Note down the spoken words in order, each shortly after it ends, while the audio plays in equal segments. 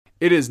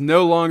It is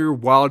no longer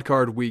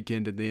wildcard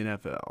weekend in the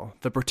NFL.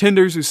 The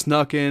pretenders who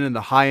snuck in and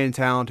the high-end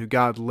talent who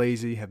got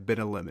lazy have been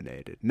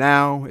eliminated.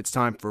 Now, it's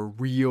time for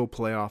real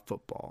playoff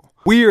football.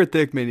 We here at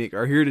Thick Minic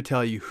are here to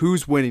tell you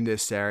who's winning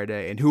this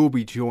Saturday and who will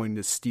be joining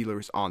the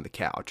Steelers on the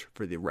couch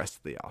for the rest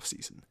of the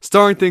offseason.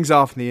 Starting things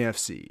off in the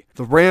NFC,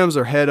 the Rams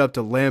are head up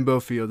to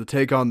Lambeau Field to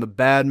take on the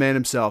bad man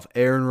himself,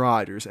 Aaron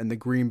Rodgers, and the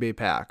Green Bay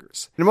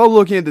Packers. And while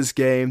looking at this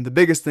game, the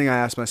biggest thing I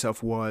asked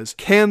myself was,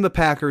 can the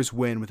Packers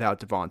win without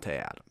Davante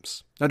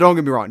Adams? Now don't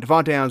get me wrong,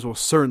 Davante Adams will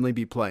certainly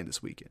be playing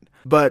this weekend.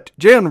 But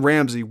Jalen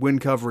Ramsey, when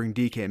covering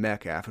DK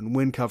Metcalf and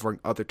when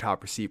covering other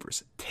top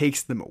receivers,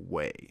 takes them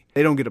away.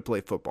 They don't get to play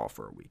football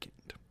for a weekend.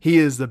 He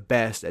is the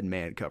best at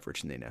man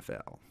coverage in the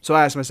NFL. So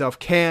I asked myself,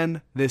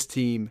 can this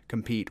team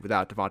compete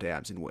without Davante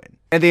Adams and win?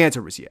 And the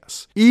answer was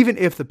yes. Even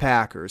if the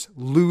Packers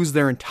lose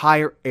their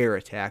entire air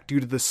attack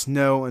due to the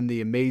snow and the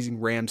amazing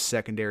Rams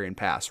secondary and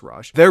pass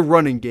rush, their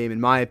running game,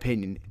 in my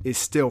opinion, is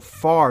still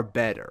far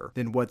better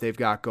than what they've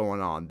got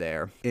going on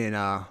there in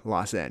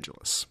Los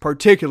Angeles,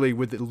 particularly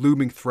with the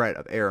looming threat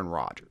of Aaron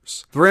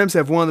Rodgers. The Rams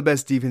have one of the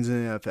best defenses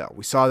in the NFL.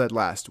 We saw that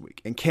last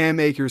week. And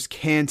Cam Akers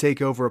can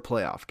take over a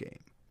playoff game.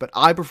 But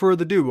I prefer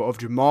the duo of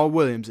Jamal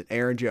Williams and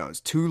Aaron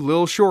Jones, two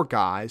little short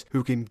guys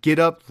who can get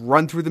up,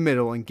 run through the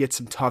middle, and get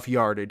some tough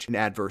yardage in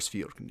adverse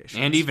field conditions.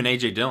 And even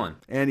A.J.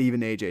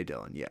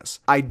 Dillon.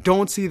 Yes. I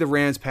don't see the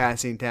Rams'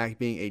 passing attack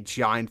being a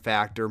giant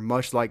factor,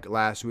 much like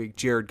last week.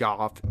 Jared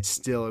Goff is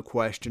still a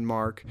question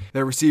mark.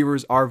 Their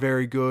receivers are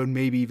very good,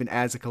 maybe even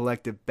as a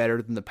collective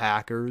better than the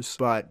Packers.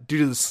 But due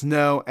to the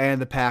snow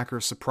and the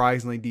Packers'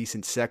 surprisingly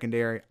decent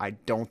secondary, I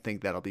don't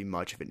think that'll be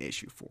much of an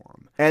issue for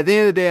them. At the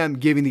end of the day, I'm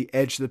giving the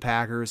edge to the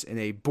Packers in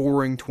a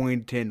boring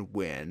 20-10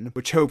 win,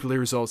 which hopefully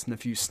results in a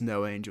few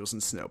snow angels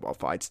and snowball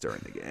fights during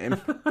the game.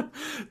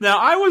 Now,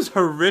 I was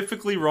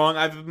horrifically wrong.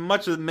 I have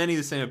many of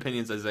the same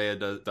opinions Isaiah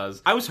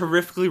does. I was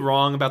horrifically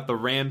wrong about the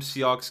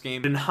Rams-Seahawks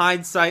game. In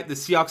hindsight, the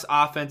Seahawks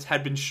offense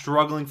had been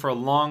struggling for a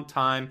long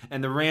time,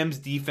 and the Rams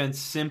defense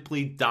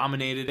simply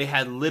dominated. They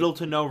had little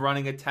to no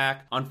running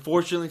attack.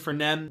 Unfortunately for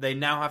them, they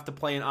now have to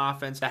play an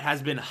offense that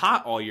has been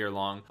hot all year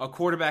long, a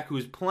quarterback who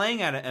is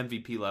playing at an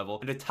MVP level,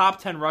 and a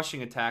top 10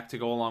 rushing attack to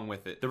go along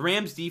with it. The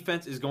Rams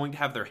defense is going to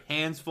have their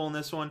hands full in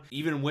this one,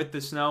 even with the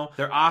snow.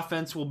 Their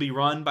offense will be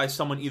run by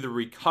someone either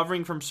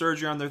recovering from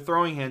surgery on their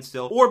throwing hand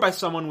still, or by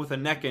someone with a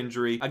neck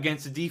injury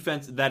against a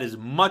defense that is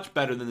much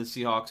better than the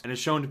Seahawks and is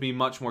shown to be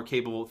much more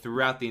capable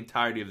throughout the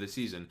entirety of the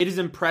season. It is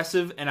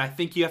impressive, and I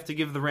think you have to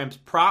give the Rams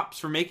props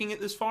for making it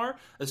this far,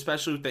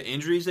 especially with the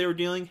injuries they were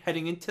dealing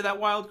heading into that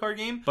wild card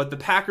game. But the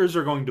Packers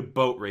are going to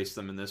boat race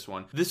them in this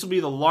one. This will be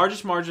the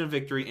largest margin of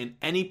victory in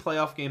any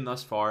playoff game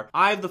thus far.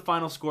 I have the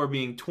final score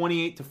being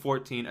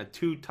 28-14. A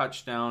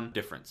 2-touchdown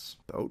difference.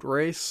 Boat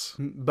race?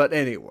 But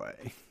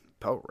anyway.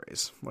 Boat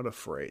race. What a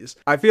phrase.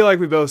 I feel like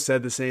we both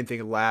said the same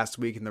thing last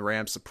week and the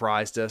Rams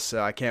surprised us, so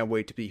I can't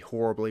wait to be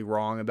horribly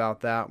wrong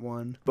about that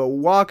one. But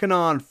walking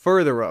on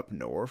further up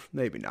north,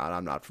 maybe not,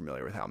 I'm not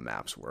familiar with how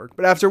maps work,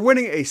 but after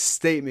winning a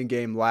statement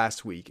game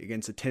last week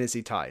against the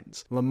Tennessee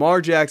Titans,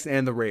 Lamar Jackson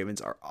and the Ravens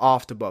are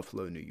off to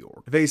Buffalo, New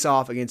York, to face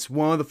off against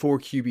one of the 4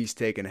 QBs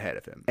taken ahead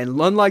of him. And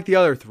unlike the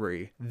other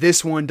 3,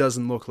 this one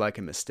doesn't look like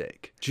a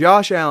mistake.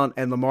 Josh Allen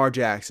and Lamar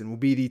Jackson will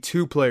be the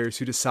 2 players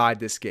who decide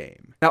this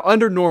game. Now,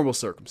 under normal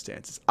circumstances,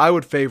 I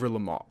would favor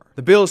Lamar.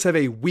 The Bills have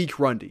a weak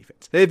run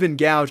defense. They've been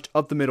gouged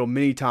up the middle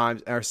many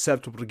times and are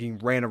susceptible to getting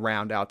ran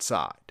around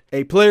outside.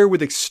 A player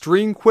with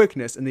extreme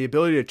quickness and the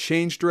ability to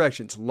change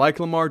directions like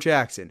Lamar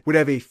Jackson would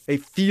have a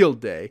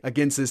field day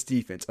against this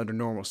defense under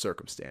normal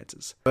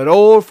circumstances. But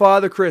old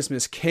Father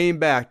Christmas came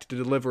back to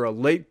deliver a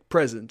late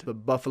present to the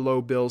Buffalo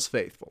Bills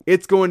faithful.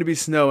 It's going to be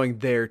snowing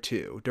there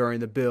too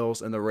during the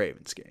Bills and the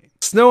Ravens game.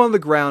 Snow on the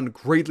ground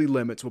greatly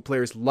limits what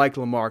players like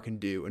Lamar can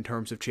do in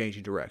terms of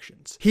changing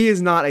directions. He is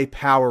not a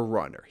power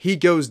runner. He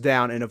goes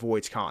down and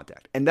avoids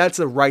contact, and that's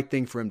the right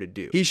thing for him to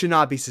do. He should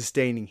not be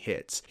sustaining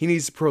hits. He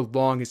needs to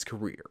prolong his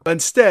career. But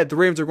instead, the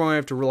Ravens are going to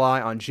have to rely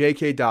on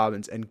J.K.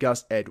 Dobbins and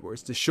Gus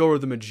Edwards to shoulder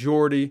the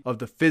majority of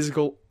the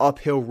physical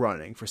uphill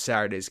running for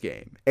Saturday's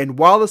game. And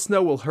while the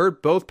snow will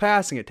hurt both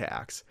passing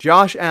attacks,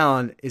 Josh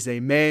Allen is a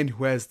man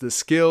who has the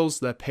skills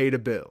that pay the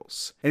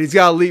bills. And he's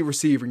got elite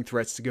receiving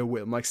threats to go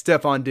with him, like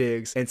Stephon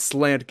Diggs and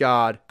slant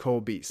god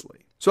Cole Beasley.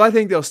 So I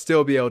think they'll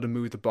still be able to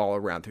move the ball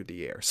around through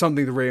the air,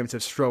 something the Ravens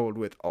have struggled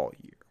with all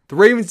year. The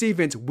Ravens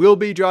defense will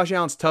be Josh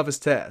Allen's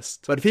toughest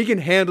test, but if he can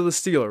handle the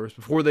Steelers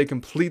before they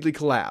completely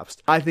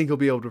collapsed, I think he'll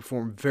be able to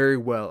perform very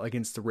well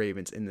against the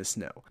Ravens in the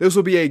snow. This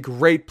will be a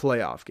great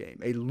playoff game,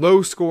 a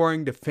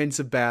low-scoring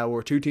defensive battle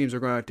where 2 teams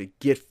are going to have to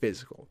get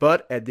physical.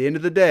 But at the end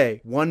of the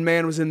day, one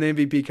man was in the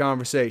MVP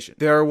conversation.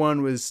 The other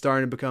one was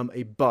starting to become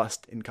a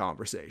bust in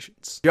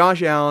conversations.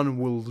 Josh Allen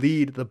will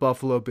lead the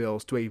Buffalo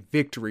Bills to a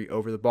victory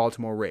over the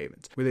Baltimore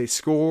Ravens with a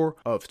score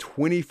of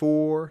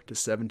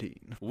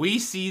 24-17. We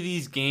see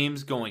these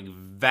games going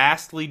going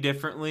vastly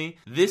differently.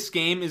 This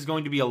game is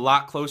going to be a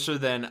lot closer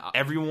than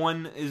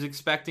everyone is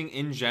expecting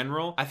in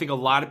general. I think a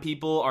lot of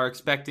people are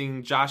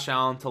expecting Josh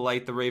Allen to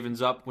light the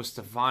Ravens up with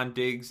Stephon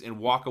Diggs and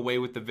walk away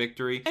with the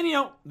victory.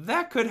 And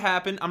that could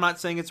happen. I'm not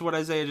saying it's what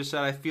Isaiah just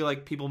said. I feel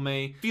like people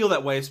may feel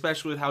that way,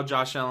 especially with how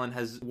Josh Allen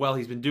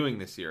he's been doing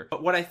this year.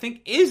 But what I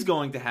think is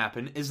going to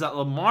happen is that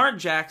Lamar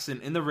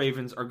Jackson and the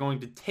Ravens are going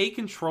to take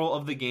control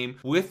of the game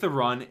with the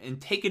run and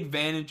take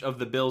advantage of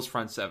the Bills'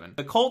 front seven.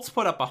 The Colts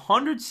put up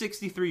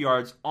 163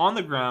 yards on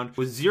the ground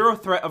with zero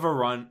threat of a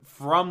run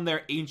from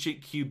their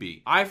ancient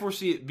QB. I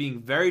foresee it being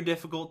very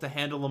difficult to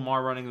handle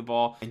Lamar running the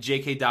ball and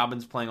J.K.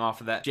 Dobbins playing off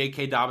of that.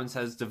 J.K. Dobbins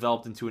has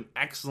developed into an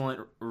excellent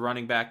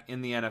running back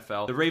in the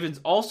NFL. The Ravens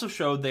also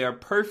showed they are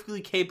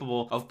perfectly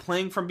capable of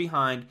playing from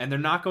behind, and they're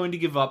not going to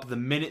give up the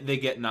minute they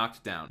get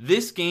knocked down.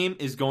 This game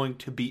is going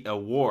to be a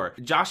war.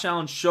 Josh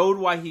Allen showed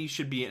why he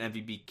should be an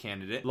MVP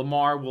candidate.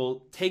 Lamar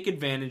will take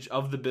advantage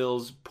of the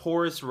Bills'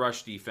 porous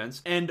rush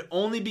defense, and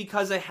only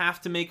because I have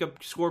to make a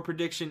score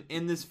prediction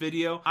in this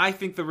video, I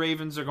think the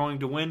Ravens are going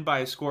to win by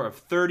a score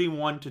of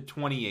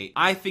 31-28.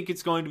 I think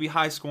it's going to be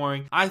high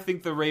scoring. I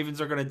think the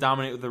Ravens are going to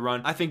dominate with the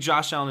run. I think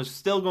Josh Allen is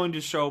still going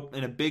to show up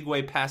in a big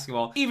way passing the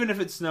ball, even if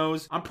it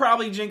snows. I'm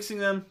probably jinxing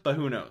them, but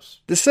who knows?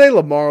 To say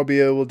Lamar will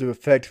be able to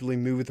effectively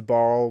move the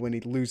ball when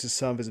he loses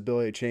some of his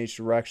ability to change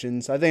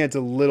directions, I think it's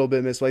a little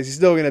bit misplaced. He's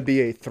still going to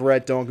be a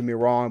threat, don't get me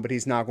wrong, but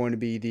he's not going to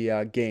be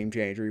the game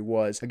changer he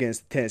was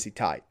against the Tennessee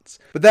Titans.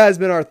 But that has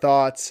been our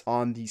thoughts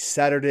on the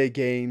Saturday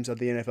games of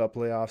the NFL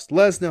playoffs.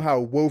 Let us know how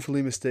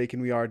woefully mistaken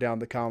we are down in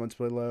the comments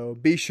below.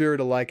 Be sure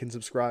to like and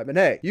subscribe. And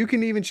hey, you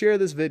can even share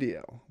this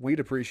video. We'd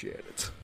appreciate it.